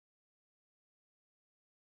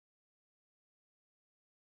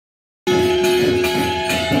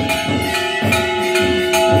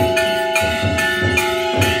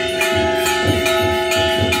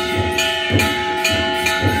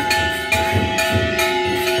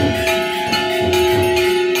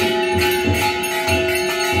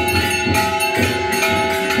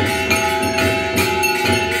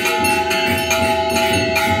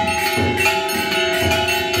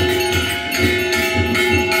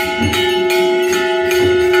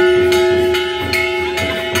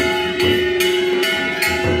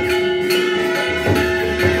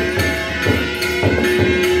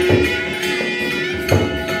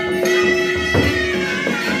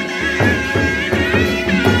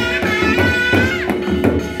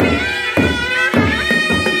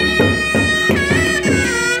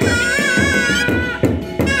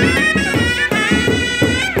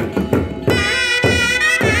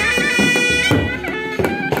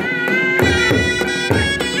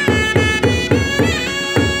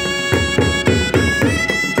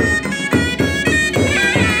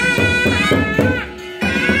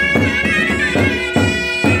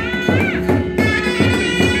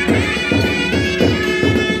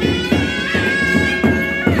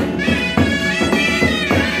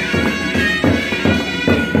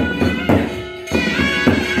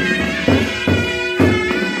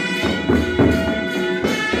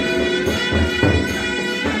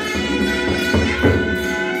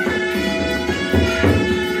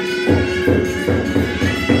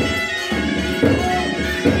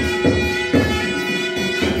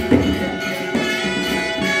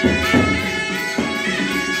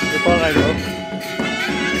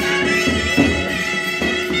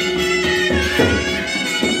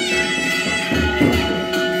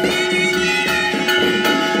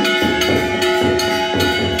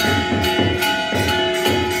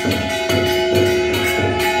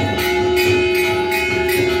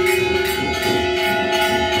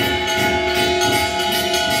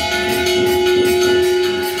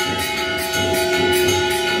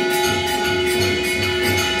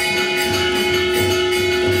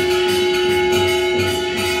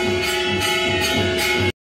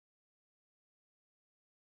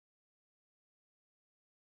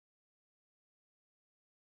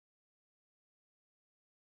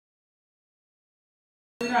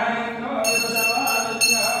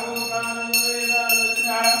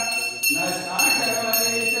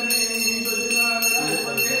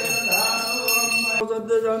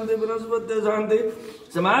शांति बृहस्पति शांति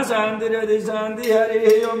समा शांति हरि शांति हरि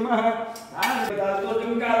ओम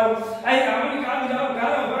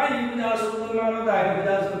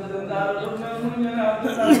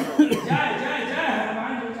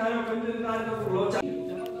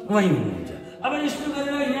वही हुनुहुन्छ। अब यस्तो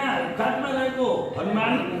गरेर यहाँ घाटमा रहेको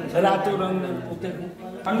हनुमान रातो रङ पोतेको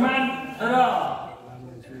हनुमान र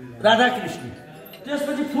राधा कृष्ण,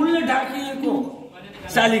 त्यसपछि फुलले ढाकिएको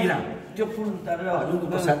शालिग्राम, त्यो फुल उतारेर हजुरको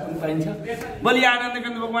प्रसाद पनि पाइन्छ। बलि आनन्द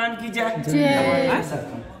कन्द भगवान की जय।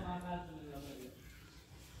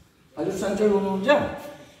 हजुर सन्चै हुनुहुन्छ?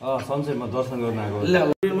 सन्चै म दर्शन गर्न आएको। ल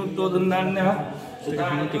मुक्तोदन्दान्य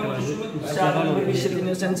साधन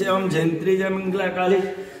संचयम जयन्त्री जय मंगला काली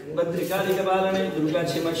भद्रकाली कपालने दुर्गा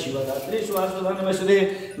क्षमा शिवरात्रि सुहासुधान वसुदे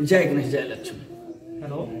जय गणेश जय लक्ष्मी।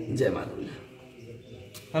 हेलो जय माता दुर्गा।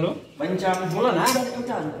 हेलो पंचामृत बोला ना,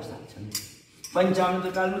 पंचामृत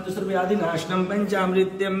कालमृत सर्वव्याधि नाशनम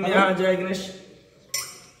पंचामृत्यम यहाँ जय गणेश।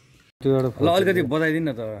 ल अलिकति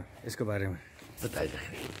बताइदिनु न त यसको बारेमा।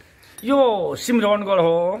 बताइदिनु। यो सिमरौनगढ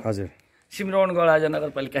हो। हजुर। सिमरौनगढ आज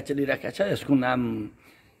नगरपालिका चलिरहेको छ। यसको नाम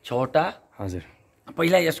छवटा। हजुर।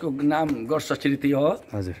 पहिला यसको नाम गढ सचृति हो।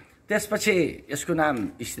 हजुर। त्यसपछि यसको नाम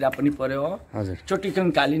स्थिरा पनि पर्यो। हजुर। चोटीकङ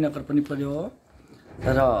काली नगर पनि पर्यो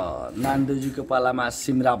र नानदेवजीको पालामा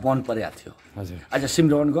सिमरा वन परेको थियो। हजुर। आज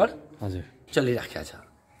सिमरौनगढ हजुर चलिराखेको छ।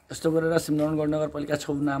 यस्तो गरेर सिमरौनगढ नगरपालिका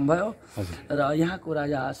 6 नाम भयो। हजुर। र यहाँको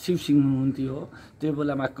राजा शिव सिंह हुनुहुन्थ्यो। त्यो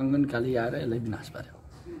बेलामा कङ्गन काली आएर यसलाई विनाश पार्यो।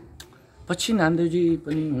 पछि नानदेवजी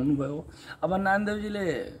पनि हुनुभयो। अब नानदेवजीले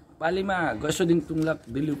पालीमा गैसोदिङ तुङलक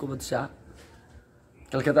दिल्लीको बादशाह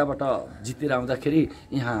कलकत्ताबाट जितेर आउँदाखेरि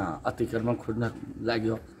यहाँ अतिक्रमण खोज्न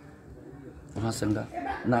लाग्यो उहाँसँग,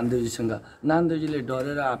 नानदेवजीसँग। नानदेवजीले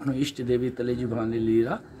डरेर आफ्नो इष्टदेवी तलेजी भवानीले लिएर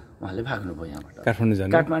उहाँले भाग्नुभयो यहाँबाट।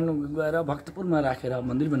 काठमाडौँ गएर भक्तपुरमा राखेर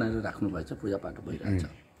मन्दिर बनाएर राख्नुभएछ, पूजापाठ भइरहेछ।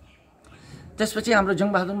 त्यसपछि हाम्रो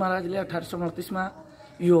जङ्गबहादुर महाराजले 1838मा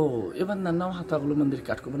यो योभन्दा 9 हात अग्लो मन्दिर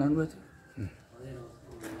काठको बनाउनु भएको थियो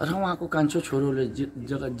र उहाँको कान्छो छोरोले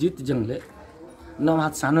जित जङले 9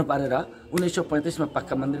 हात सानो पारेर 1935मा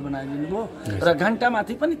पक्का मन्दिर बनाइदिनु भयो र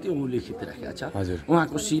घण्टामाथि पनि त्यो उल्लेखित राखेको छ।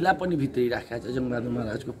 उहाँको शिला पनि भित्रै राखेको छ जङ्गबहादुर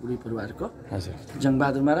महाराजको पुरै परिवारको।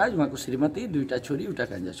 जङ्गबहादुर महाराज, उहाँको श्रीमती, 2टा छोरी, एउटा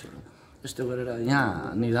कान्छा छोरो। यस्तो गरेर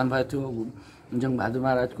यहाँ निधन भएको थियो जङ्गबहादुर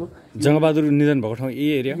महाराजको। जङ्गबहादुर निधन भएको ठाउँ यही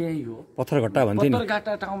एरिया? यही हो, पत्थरघट्टा भन्थे नि।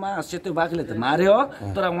 पत्थरघट्टा ठाउँमा सेतो बाघले त मार्यो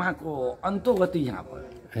तर उहाँको अन्तोगति यहाँ भयो।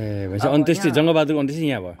 भनेपछि अन्त्येष्टि जङ्गबहादुर अन्त्येष्टि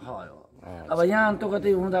यहाँ भयो। अब यहाँ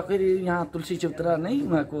अन्तोगति हुँदाखेरि यहाँ तुलसी चौतरा नै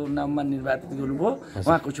उहाँको नाममा निर्वाचित गर्नुभयो।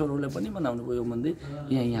 उहाँको छोरोले पनि बनाउनु भयो यो मन्दिर।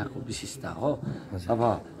 यहाँको विशेषता हो। अब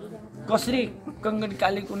कसरी कङ्गन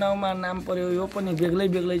कालीको नाउँमा नाम पर्यो यो पनि बेग्लै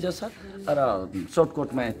बेग्लै जस र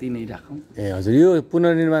सर्टकटमा यति नै राखौँ। हजुर। यो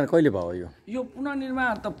पुनर्निर्माण कहिले भयो? यो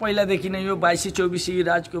पुनर्निर्माण त पहिलादेखि नै, यो 22-24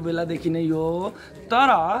 राजको बेलादेखि नै यो। तर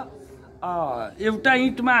एउटा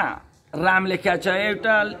इँटमा राम लेख्या छ,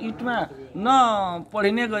 एउटा इँटमा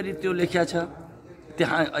नपढिने गरी त्यो लेख्या छ।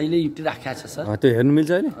 त्यहाँ अहिले इँट राखेको छ सर। त्यो हेर्नु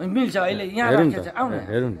मिल्छ अहिले? मिल्छ अहिले यहाँ राखेको छ। आउनु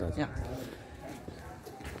हेरौँ त।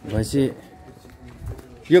 भनेपछि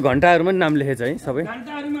यो घण्टाहरूमा नाम लेखेको छ है सबै?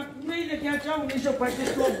 घण्टाहरूमा पुरै लेखेको छ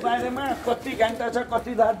 1935 को बारेमा। कति घण्टा छ,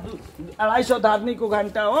 कति 250 धार्नीको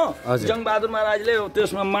घण्टा हो। जङ्गबहादुर महाराजले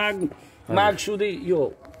त्यसमा माघ सुदी यो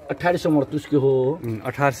 1838 को हो।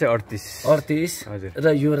 1838 र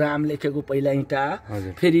यो राम लेखेको पहिला इँटा।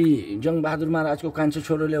 फेरि जङ्गबहादुर महाराजको कान्छो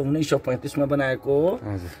छोरोले 1935 मा बनाएको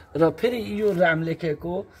र फेरि यो राम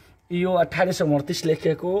लेखेको, यो 1838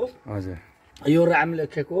 लेखेको, यो राम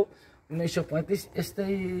लेखेको 1935।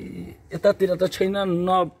 यस्तै यतातिर त छैन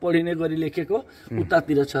नपढिने गरी लेखेको,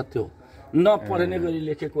 उतातिर छ त्यो नपढिने गरी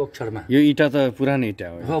लेखेको अक्षरमा। यो इँटा त पुरानो इँटा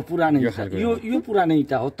हो। पुरानो इँटा यो पुरानो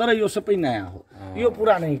इँटा हो, तर यो सबै नयाँ हो। यो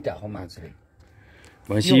पुरानो इँटा हो मात्रै।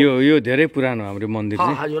 भनेपछि यो धेरै पुरानो हाम्रो मन्दिर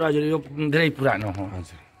चाहिँ? हजुर हजुर, यो धेरै पुरानो हो।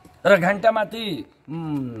 र घण्टामाथि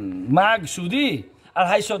माघ सुदी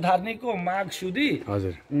 250 धार्नीको माघ सुदी।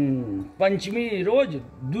 हजुर। पञ्चमी रोज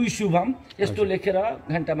 2 शुभम यस्तो लेखेर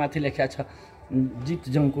घण्टामाथि लेखेको छ जित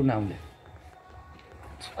जङको नामले।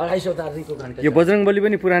 250 धार्नीको घण्टा। यो बजरङ्गबली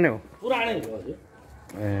पनि पुरानै हो? पुरानै हो हजुर।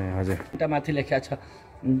 हजुर। घण्टामाथि लेखेको छ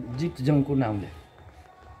जित जङको नामले।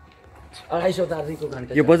 250 धार्नीको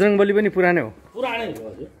घण्टा। यो बजरङ्गबली पनि पुरानै हो? पुरानै हो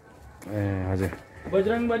हजुर। हजुर।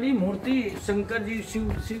 बजरङ्गबली मूर्ति शङ्करजी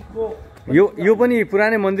शिवको। यो पनि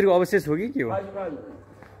पुरानै मन्दिरको अवशेष हो कि के हो?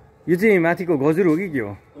 यो चाहिँ माथिको गजुर हो कि के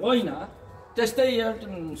हो? होइन, त्यस्तै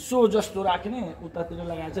सो जस्तो राख्ने, उतातिर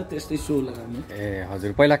लगाएको छ त्यस्तै सो लगाउने।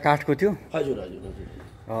 हजुर। पहिला काठको थियो? हजुर हजुर हजुर।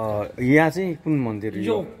 यहाँ चाहिँ कुन मन्दिर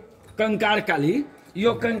यो कङ्काळ काली,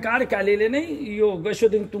 यो कङ्काळ कालीले नै यो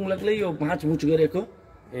गैसोदिङ तुगलकले यो भाँचमुच गरेको।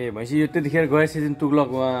 ए भनेपछि यो त्यतिखेर गैसोदिङ तुगलक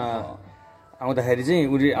उहाँ आउँदाखेरि चाहिँ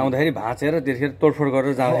उसले आउँदाखेरि भाँचेर त्यतिखेर तोडफोड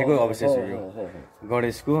गरेर जाँदाखेरिको अवशेष हो यो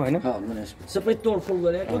गणेशको होइन, सबै तोडफोड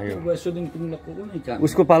गरेको गैसोदिङ तुगलकको नै काम।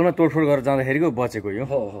 उसको पालमा तोडफोड गरेर जाँदाखेरिको बचेको यो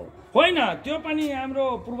होइन, त्यो पनि हाम्रो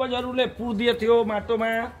पूर्वजहरूले पुर्दिए थियो माटोमा।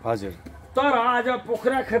 हजुर, तर आज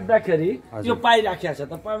पोखरा खेद्दाखेरि यो पाइराखेको छ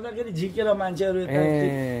त, पर्दाखेरि झिकेर मान्छेहरू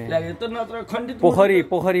लाग्यो त, नत्र खण्डित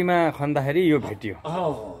पोखरीमा खन्दाखेरि यो भेटियो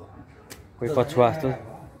कोही कछुवा जस्तो।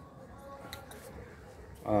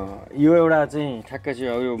 यो एउटा चाहिँ ठ्याक्कै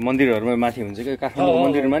चाहिँ यो मन्दिरहरूमा माथि हुन्छ कि काठमाडौँ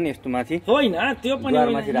मन्दिरमा नि यस्तो माथि होइन, त्यो पनि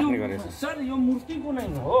माथि राख्ने गरेछ सर। यो मूर्तिको नै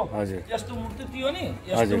हो। हजुर, यस्तो मूर्ति थियो नि,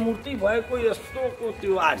 यस्तो मूर्ति भएको यस्तोको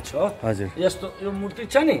त्यो आर्ट छ। हजुर, यस्तो यो मूर्ति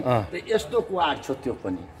छ नि, यस्तोको आर्ट छ, त्यो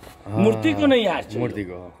पनि मूर्तिको नै आर्ट छ।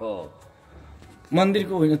 मूर्तिको हो,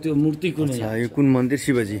 मन्दिरको होइन, त्यो मूर्तिको नै। यो कुन मन्दिर?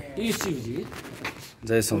 शिवजी। शिवजी।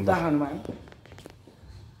 जय शम्भु।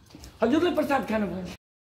 हजुरले प्रसाद खानुभयो?